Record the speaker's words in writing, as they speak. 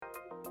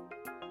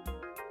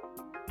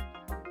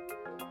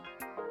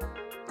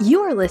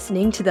You are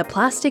listening to the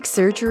Plastic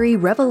Surgery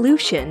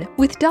Revolution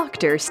with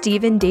Dr.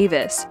 Stephen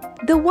Davis,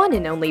 the one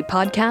and only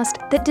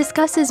podcast that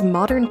discusses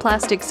modern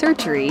plastic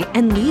surgery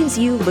and leaves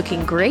you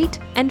looking great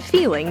and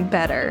feeling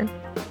better.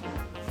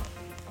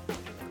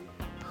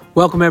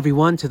 Welcome,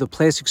 everyone, to the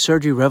Plastic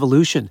Surgery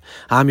Revolution.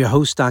 I'm your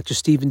host, Dr.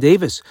 Stephen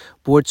Davis,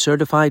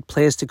 board-certified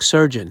plastic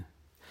surgeon.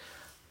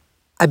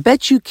 I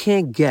bet you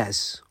can't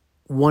guess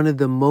one of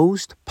the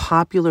most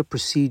popular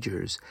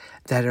procedures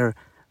that are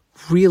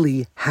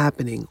really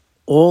happening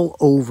all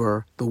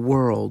over the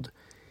world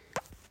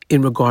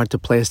in regard to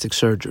plastic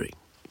surgery.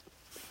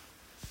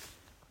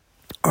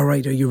 All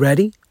right, are you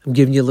ready? I'm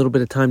giving you a little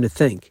bit of time to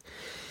think.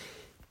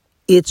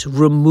 It's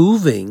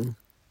removing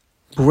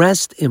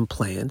breast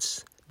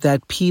implants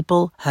that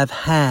people have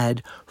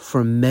had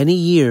for many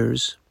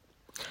years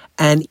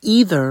and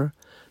either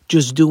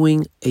just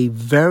doing a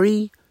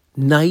very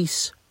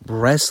nice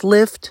breast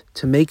lift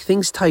to make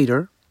things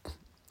tighter,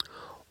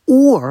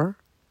 or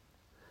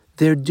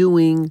they're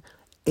doing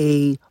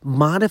a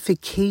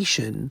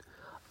modification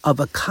of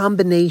a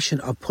combination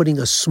of putting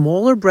a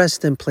smaller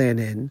breast implant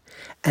in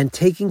and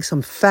taking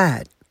some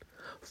fat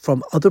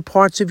from other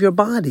parts of your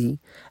body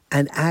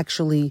and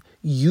actually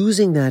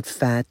using that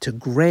fat to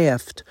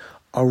graft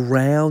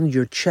around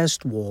your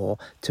chest wall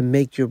to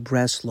make your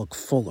breasts look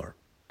fuller.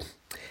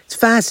 It's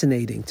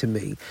fascinating to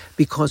me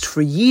because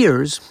for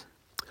years,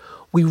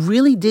 we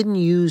really didn't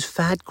use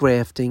fat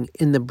grafting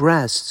in the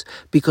breasts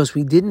because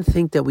we didn't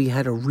think that we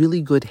had a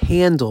really good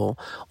handle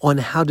on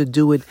how to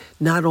do it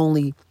not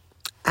only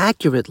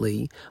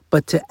accurately,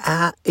 but to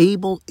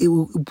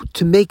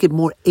make it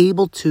more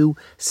able to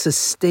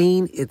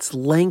sustain its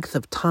length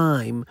of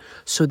time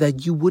so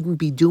that you wouldn't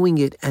be doing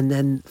it and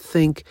then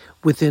think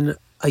within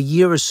a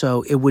year or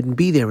so it wouldn't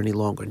be there any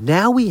longer.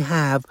 Now we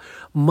have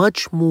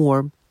much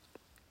more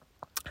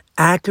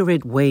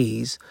accurate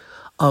ways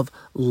of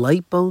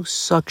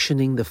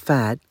liposuctioning the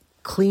fat,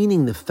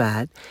 cleaning the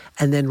fat,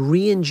 and then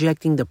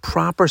re-injecting the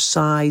proper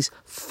size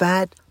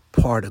fat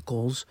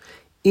particles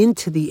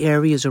into the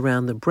areas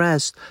around the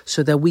breast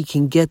so that we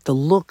can get the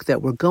look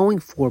that we're going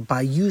for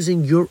by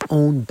using your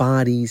own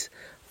body's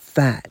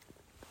fat.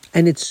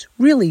 And it's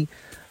really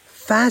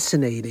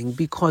fascinating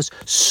because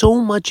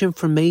so much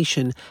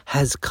information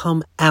has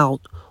come out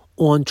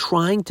on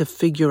trying to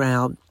figure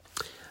out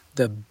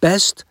the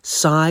best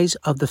size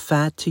of the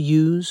fat to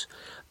use,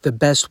 the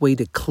best way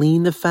to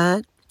clean the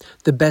fat,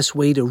 the best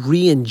way to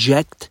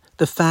re-inject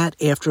the fat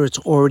after it's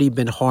already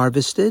been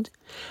harvested,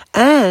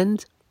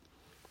 and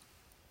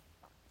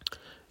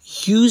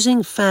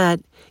using fat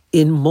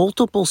in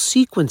multiple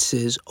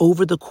sequences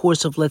over the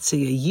course of, let's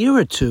say, a year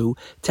or two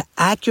to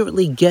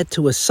accurately get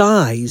to a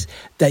size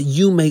that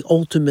you may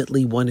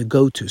ultimately want to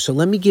go to. So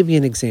let me give you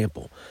an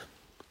example.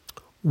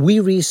 We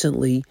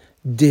recently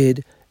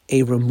did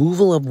a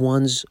removal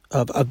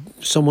of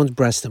someone's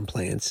breast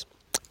implants.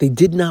 They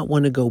did not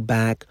want to go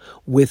back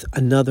with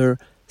another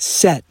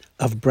set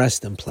of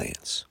breast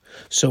implants.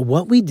 So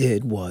what we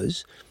did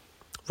was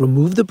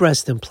remove the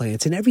breast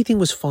implants, and everything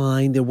was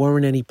fine. There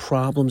weren't any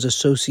problems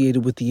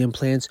associated with the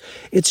implants.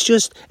 It's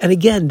just, and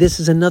again, this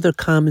is another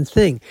common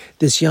thing.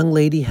 This young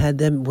lady had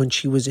them when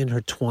she was in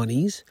her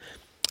 20s,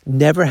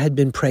 never had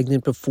been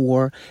pregnant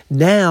before.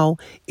 Now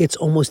it's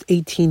almost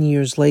 18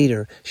 years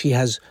later. She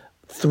has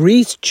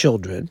 3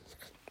 children.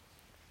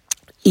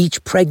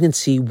 Each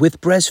pregnancy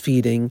with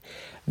breastfeeding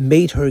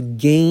made her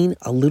gain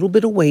a little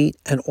bit of weight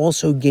and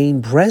also gain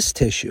breast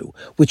tissue,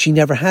 which she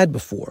never had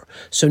before.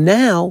 So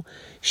now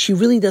she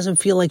really doesn't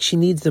feel like she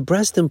needs the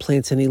breast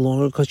implants any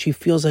longer because she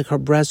feels like her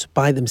breasts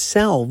by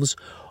themselves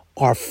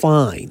are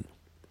fine.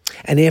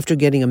 And after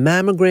getting a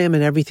mammogram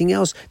and everything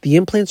else, the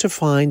implants are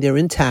fine, they're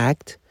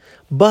intact,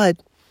 but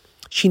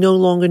she no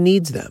longer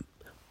needs them.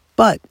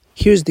 But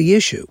here's the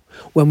issue.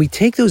 When we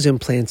take those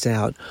implants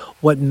out,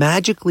 what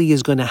magically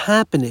is going to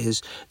happen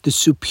is the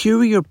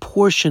superior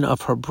portion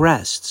of her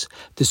breasts,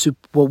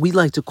 what we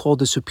like to call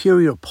the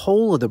superior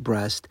pole of the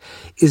breast,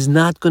 is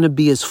not going to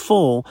be as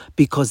full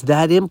because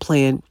that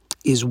implant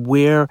is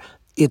where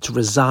it's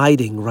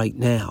residing right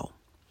now.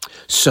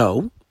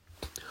 So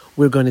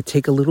we're going to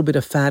take a little bit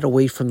of fat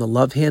away from the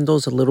love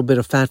handles, a little bit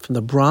of fat from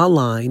the bra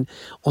line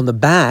on the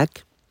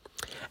back,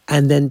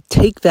 and then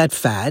take that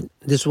fat,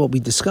 this is what we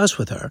discussed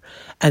with her,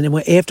 and then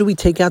after we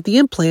take out the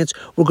implants,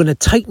 we're going to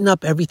tighten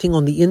up everything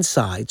on the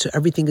inside so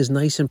everything is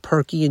nice and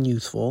perky and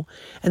youthful,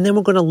 and then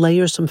we're going to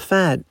layer some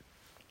fat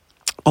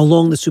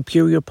along the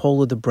superior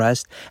pole of the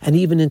breast and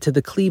even into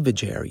the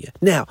cleavage area.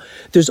 Now,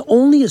 there's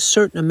only a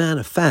certain amount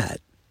of fat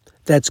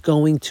that's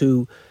going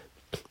to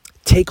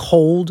take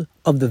hold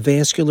of the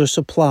vascular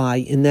supply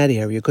in that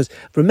area. Because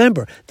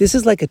remember, this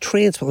is like a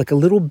transplant, like a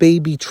little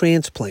baby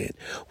transplant.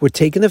 We're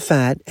taking the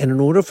fat, and in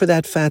order for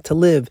that fat to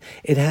live,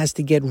 it has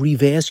to get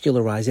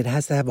revascularized. It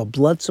has to have a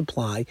blood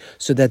supply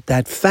so that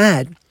that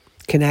fat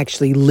can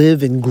actually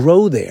live and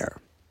grow there.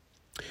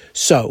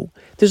 So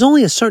there's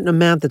only a certain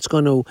amount that's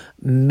going to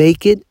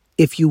make it,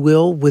 if you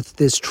will, with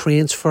this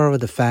transfer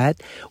of the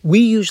fat. We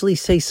usually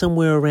say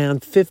somewhere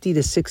around 50 to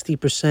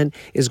 60%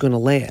 is going to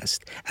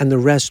last, and the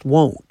rest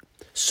won't.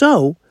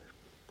 So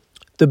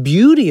The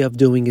beauty of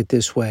doing it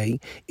this way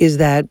is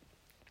that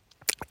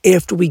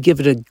after we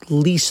give it at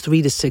least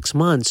 3 to 6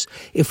 months,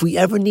 if we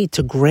ever need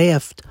to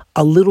graft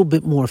a little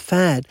bit more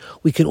fat,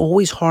 we can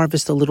always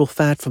harvest a little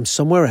fat from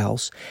somewhere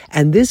else.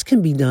 And this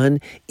can be done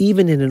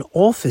even in an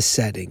office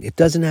setting. It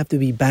doesn't have to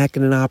be back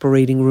in an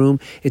operating room.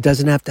 It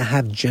doesn't have to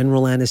have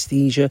general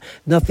anesthesia,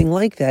 nothing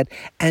like that.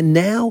 And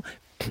now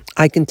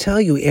I can tell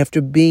you,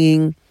 after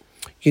being,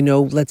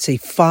 let's say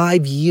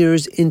 5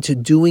 years into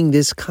doing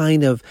this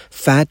kind of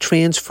fat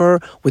transfer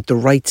with the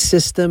right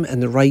system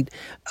and the right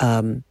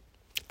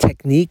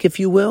technique, if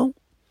you will,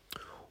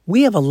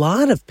 we have a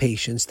lot of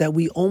patients that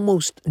we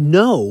almost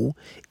know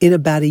in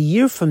about a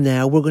year from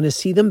now, we're going to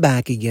see them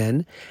back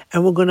again,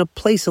 and we're going to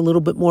place a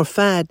little bit more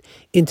fat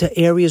into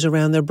areas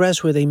around their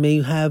breast where they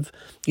may have,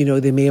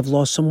 they may have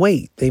lost some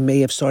weight. They may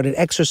have started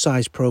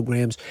exercise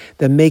programs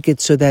that make it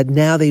so that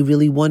now they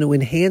really want to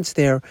enhance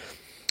their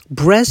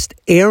breast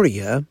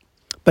area,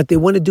 but they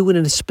want to do it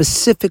in a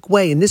specific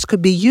way. And this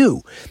could be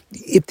you.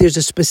 If there's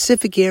a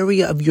specific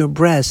area of your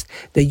breast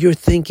that you're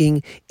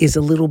thinking is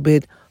a little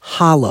bit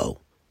hollow,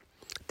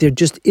 there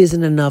just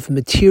isn't enough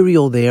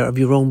material there of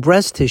your own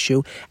breast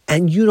tissue,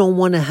 and you don't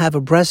want to have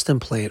a breast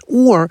implant.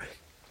 Or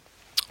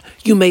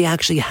you may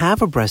actually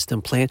have a breast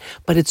implant,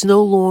 but it's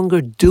no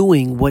longer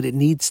doing what it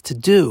needs to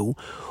do.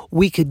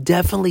 We could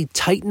definitely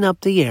tighten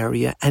up the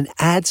area and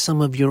add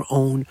some of your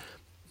own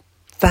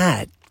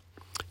fat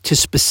to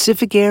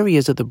specific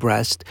areas of the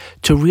breast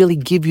to really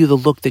give you the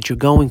look that you're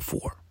going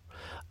for.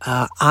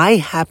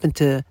 I happen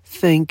to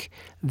think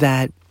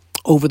that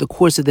over the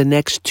course of the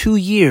next 2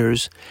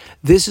 years,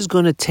 this is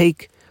going to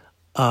take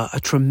a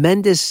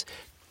tremendous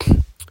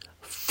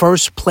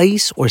first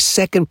place or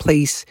second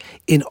place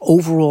in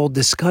overall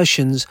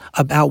discussions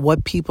about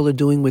what people are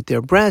doing with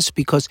their breasts,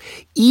 because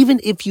even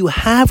if you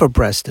have a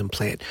breast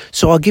implant,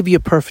 so I'll give you a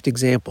perfect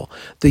example.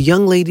 The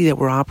young lady that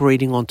we're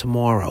operating on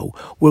tomorrow,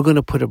 we're going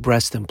to put a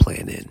breast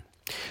implant in.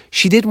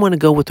 She didn't want to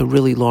go with a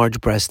really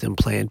large breast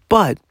implant,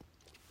 but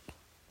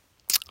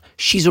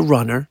she's a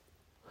runner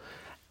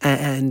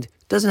and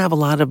doesn't have a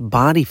lot of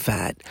body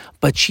fat,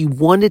 but she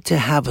wanted to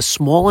have a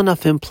small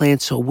enough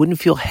implant so it wouldn't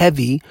feel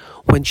heavy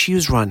when she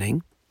was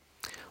running.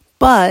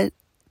 But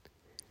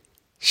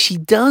she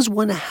does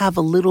want to have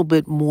a little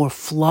bit more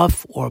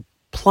fluff or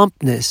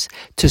plumpness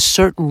to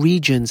certain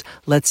regions,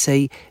 let's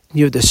say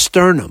near the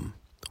sternum,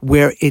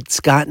 where it's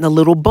gotten a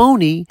little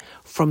bony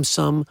from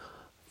some,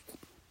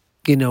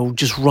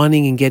 just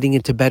running and getting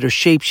into better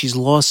shape. She's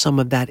lost some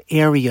of that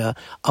area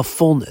of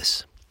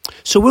fullness.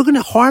 So we're going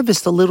to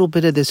harvest a little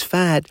bit of this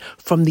fat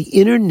from the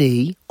inner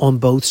knee on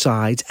both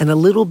sides and a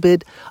little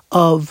bit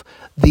of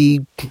the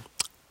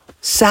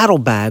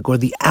saddlebag or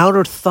the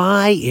outer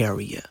thigh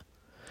area.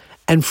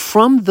 And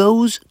from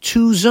those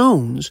two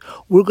zones,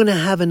 we're going to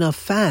have enough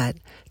fat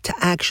to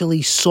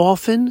actually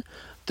soften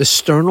the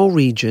sternal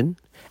region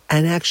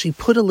and actually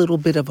put a little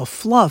bit of a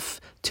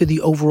fluff to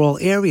the overall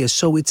area.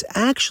 So it's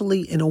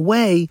actually, in a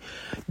way,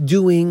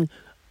 doing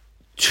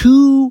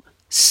two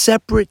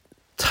separate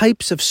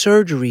types of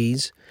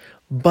surgeries,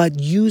 but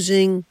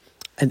using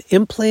an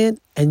implant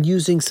and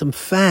using some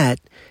fat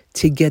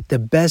to get the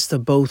best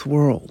of both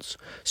worlds.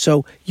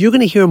 So you're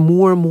going to hear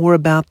more and more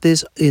about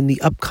this in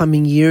the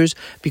upcoming years,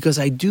 because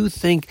I do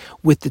think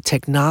with the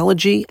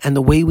technology and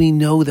the way we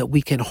know that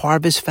we can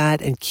harvest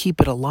fat and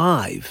keep it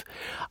alive,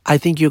 I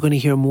think you're going to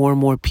hear more and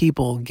more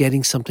people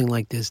getting something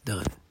like this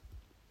done.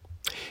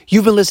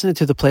 You've been listening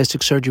to the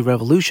Plastic Surgery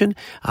Revolution.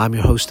 I'm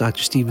your host,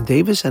 Dr. Stephen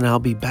Davis, and I'll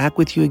be back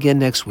with you again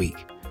next week.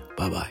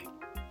 Bye-bye.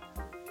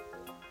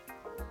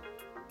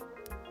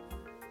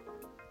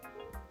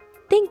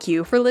 Thank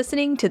you for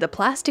listening to the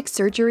Plastic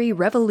Surgery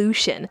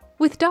Revolution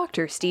with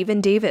Dr.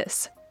 Stephen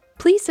Davis.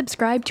 Please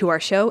subscribe to our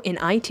show in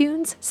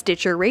iTunes,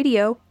 Stitcher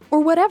Radio, or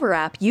whatever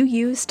app you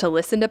use to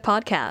listen to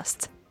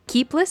podcasts.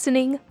 Keep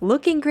listening,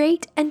 looking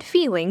great, and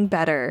feeling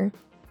better.